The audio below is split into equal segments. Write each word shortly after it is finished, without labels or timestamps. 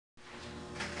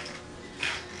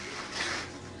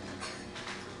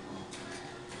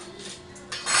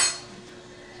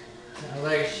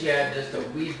she had just a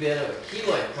wee bit of a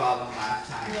keloid problem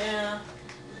last time. Yeah.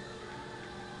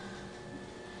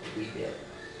 A wee bit.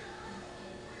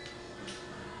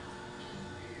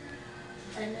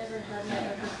 I never had my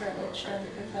upper cartilage done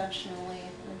professionally.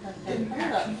 I've Didn't had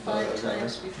about action 5 photos,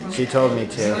 times right? before. She told me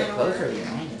to. Closer, you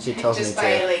know. She told me Just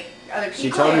by to. like other people. She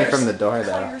told me or- from the door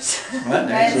though. What?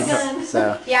 Nice.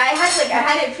 So Yeah, I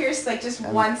had it pierced like just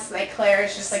once, like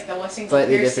Claire's, just like the single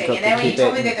slightly piercing, difficult and then to when you keep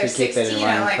told it me that they're to keep it in 16, one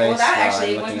I'm like, well, place that while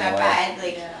actually I'm wasn't looking that away. bad.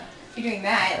 Like, if you're doing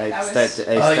that, I that was. start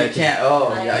to, Oh, I you start can't.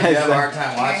 Oh, yeah. You have a hard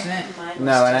time watching it. to,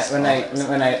 no,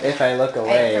 if I look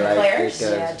away, from like Claire's? it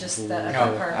goes. Yeah, just the upper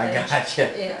No, cartilage. I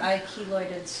gotcha. I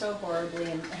keloided so horribly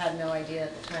and had no idea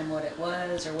at the time what it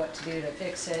was or what to do to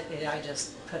fix it. I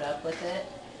just put up with it.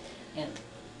 And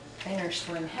I nursed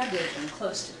one had it in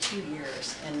close to 2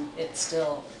 years, and it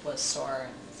still was sore.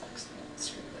 And it's like,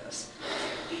 screw this.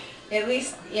 At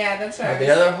least, yeah, that's what I Are was.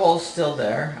 the other hole's still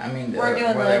there? I mean, We're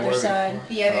doing the where they other were side. before?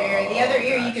 The other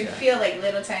ear, you can gotcha. feel like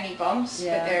little tiny bumps,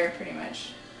 Yeah. but they're pretty much.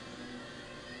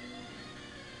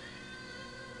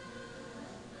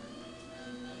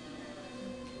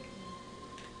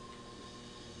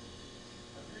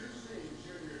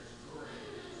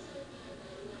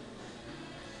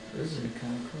 This is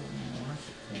kind of cool. I watch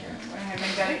it. Yeah, when I had my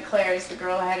gun at Claire's, the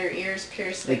girl had her ears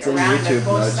pierced like It's in around YouTube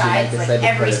both mode, she might sides, decide like to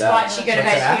every put it spot up. she could have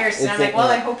What's had that? pierced, and It's I'm like, in- well,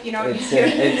 I hope you know what It's you're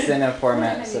in, doing. it's in a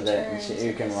format How so many that turns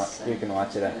you can is you can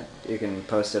watch it on, you can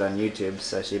post it on YouTube.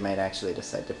 So she might actually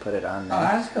decide to put it on Oh,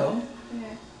 there. that's cool.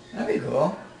 Yeah. That'd be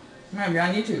cool. Might be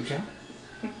on YouTube, Joe.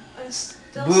 I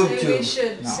still Boob say tube. we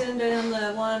should No. send in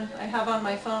the one I have on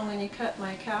my phone when you cut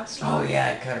my cast off. Oh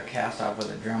yeah, I cut her cast off with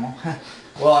a Dremel.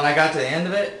 Well, and I got to the end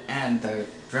of it, and the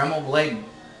Dremel blade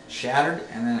shattered,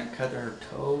 and then it cut her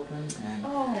toe open, and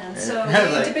And Yeah. so I was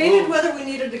we like, debated ooh. whether we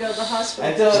needed to go to the hospital.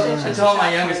 I told- for I stitches told at my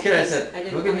that youngest point kid, I because said, I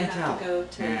didn't "Go get want me to a have to towel." go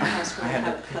to the And hospital I and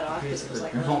had have to it cut off because it was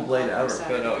like the whole blade ever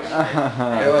cut over.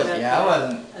 It It was, yeah, I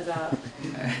wasn't. About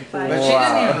But she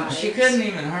Wow. didn't even, she couldn't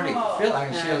even hardly feel it. I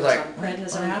mean, she was like, what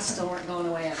prednisone still happened? weren't going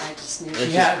away, and I just knew.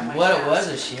 She had, what it was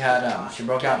is she had, she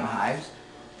broke out in hives,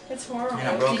 It's horrible. and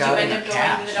it Did broke you out in end her up going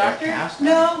calf. to the She had doctor? calves.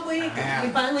 No, we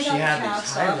And finally she got the had these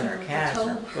cast hives off, in her and the calves, toe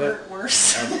and her hurt worse.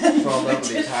 swelled up with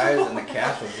these hives, and the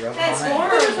calf was rubbing That's on it and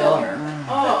horrible. killing her.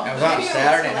 Oh, It was on a video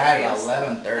Saturday night at hilarious.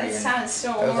 11:30, That and sounds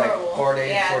so it was like horrible. 4 days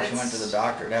Yeah, before she went to the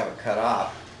doctor to have it cut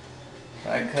off. So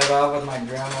I cut off with my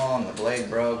Dremel, and the blade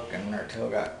broke, and her toe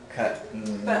got cut.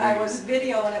 And But I was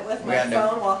videoing it with We my had to-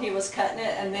 phone while he was cutting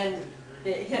it, and then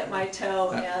it hit my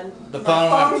toe, and the my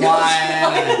phone went goes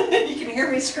flying, You can hear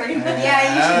me screaming.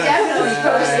 Yeah, you should definitely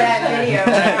post that video.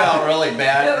 And I felt really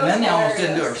bad. It And was then they almost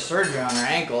didn't do her hilarious. surgery on her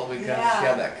ankle because Yeah. she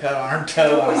had that cut on her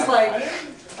toe. It I'm was like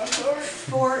I'm sorry.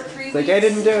 3 It's weeks. like, I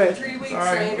didn't do it. 3 weeks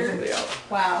Sorry. later.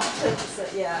 Wow. So,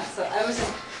 yeah, so I was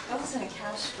in a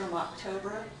cast from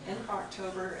October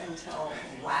until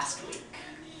last week.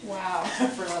 Wow.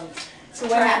 From So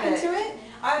what happened to it?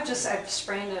 I've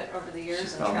sprained it over the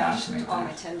years and fell down trashed to me, all too.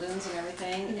 my tendons and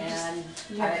everything, and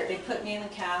Yeah. they put me in a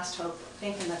cast,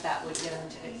 thinking that would give them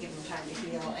time to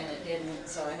heal, and it didn't.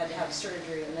 So I had to have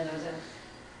surgery, and then I was in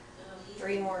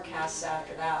 3 more casts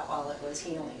after that while it was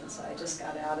healing. So I just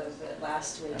got out of it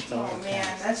last week. That's all. Oh man,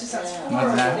 that just sounds Yeah.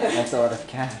 horrible. That's a lot of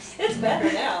cast. It's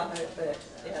better now, but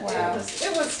yeah, Wow.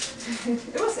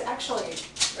 it was actually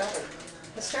rather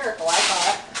hysterical, I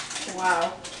thought.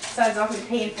 Wow. Sounds awfully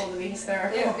painful to be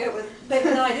hysterical. It was, but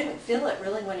no, I didn't feel it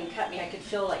really when he cut me. I could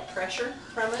feel like pressure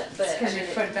from it, but Because your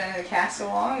foot been in the cast so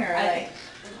long, or I- like?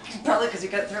 probably because you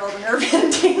got through all the nerve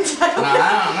endings. I don't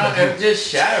know. It just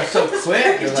shattered so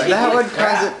quick. It was like, That holy would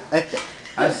crap. cause it.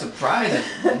 I was surprised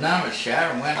that none of it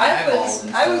shattered and went in I eyeballs was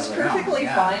and I stuff. was Like, oh my perfectly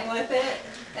God. fine with it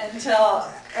until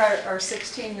our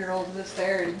 16-year-old was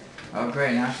there, and Oh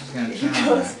great, now she's gonna he turn on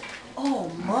goes, that. "Oh,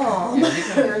 Mom." Yeah,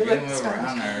 you can move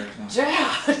around there.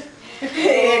 Dad.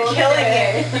 You're killing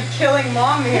it. You're killing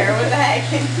mom here. What the heck?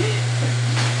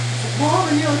 Mom,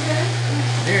 are you okay?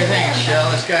 Do your thing, Shell.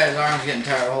 This guy's arm's getting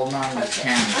tired of holding on to this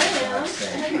camera. I for know. God's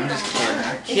sake. I'm just kidding.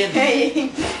 I'm kidding.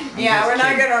 Hey. Yeah, just we're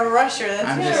not kidding. gonna rush her. That's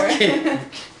I'm for just sure. kidding.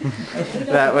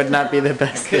 That would not be the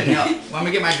best Couldn't thing. help. Want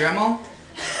me to get my Dremel?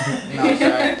 No,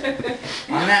 sorry.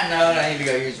 On that note, I need to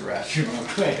go use the restroom real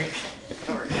quick.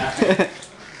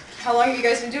 How long have you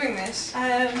guys been doing this?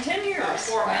 10 years.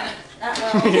 4 minutes.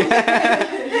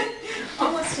 Well,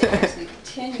 almost 10 years.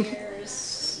 10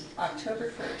 years, October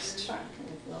 1st.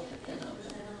 We'll put that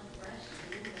open.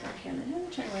 Okay, I'm going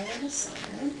to turn away to the side. It's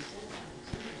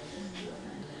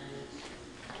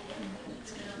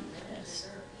going to be this.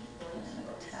 And a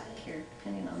tack here,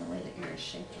 depending on the way the ear is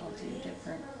shaped, I'll do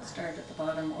different. Start at the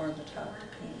bottom or the top,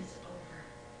 depending.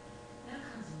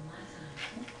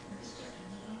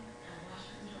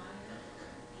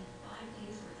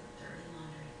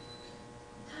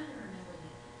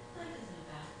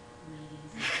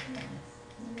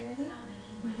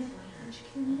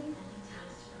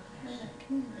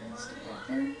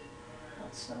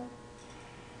 so.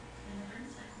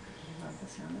 I love the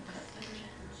sound of that.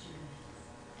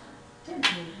 Didn't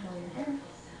need to pull your hair.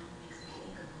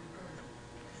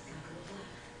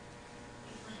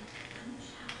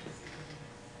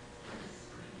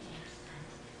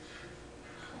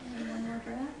 One more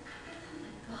breath.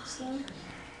 Up slow.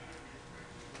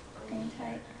 Hang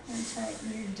tight, hang tight.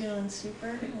 You're doing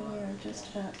super. You're just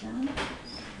about done.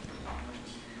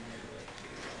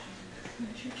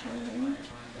 Here's your children.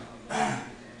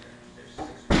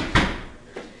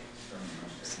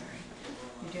 Sorry.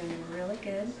 You're doing really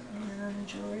good. And the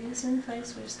jewelry is in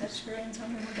place. We just got screw-ins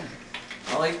on and we're done.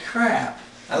 Holy crap.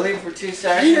 I leave for 2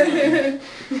 seconds.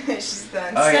 She's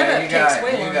done. Oh yeah, Setup you takes got,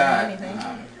 way you longer got, than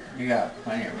anything. you got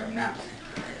plenty of room now.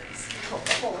 Hold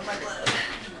the hole in my glove.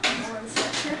 One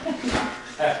second.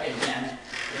 Damn it.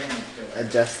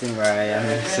 Adjusting where I am.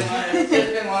 It's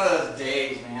been one of those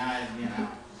days, man. You know.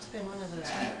 It's been one of those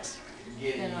Yeah. weeks.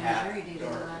 Getting Been on out jury duty the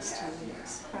door. last 2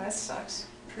 weeks. Oh, that sucks.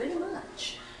 Pretty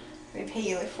much. They pay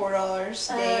you like $4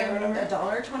 a day or whatever.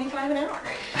 $1.25 an hour.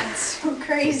 That's so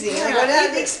crazy. Yeah, Like, what I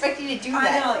did they expect you to do I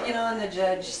that? know, you know, and the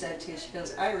judge said too, she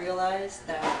goes, I realize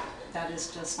that that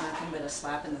is just nothing but a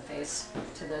slap in the face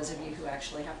to those of you who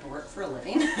actually have to work for a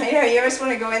living. I know, you always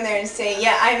want to go in there and say,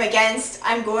 yeah,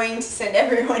 I'm going to send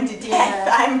everyone to death.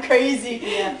 Yeah. I'm crazy.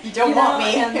 Yeah. You don't want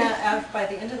me. And by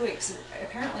the end of the week, so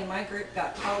apparently my group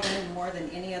got called in more than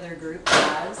any other group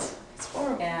has. It's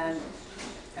horrible. And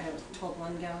I told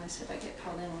one gal, I said, if I get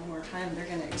called in one more time, they're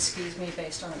going to excuse me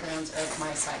based on the grounds of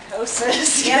my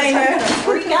psychosis. Yeah, I I'm know. going to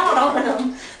freak out on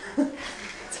them.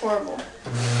 It's horrible. All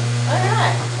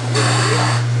right.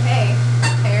 Hey,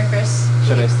 here, Chris.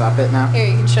 Should I stop it now? Here,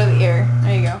 you can show the ear.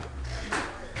 There you go.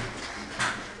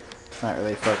 It's not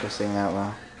really focusing that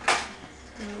well.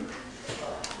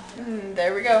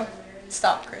 There we go.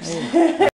 Stop, Chris.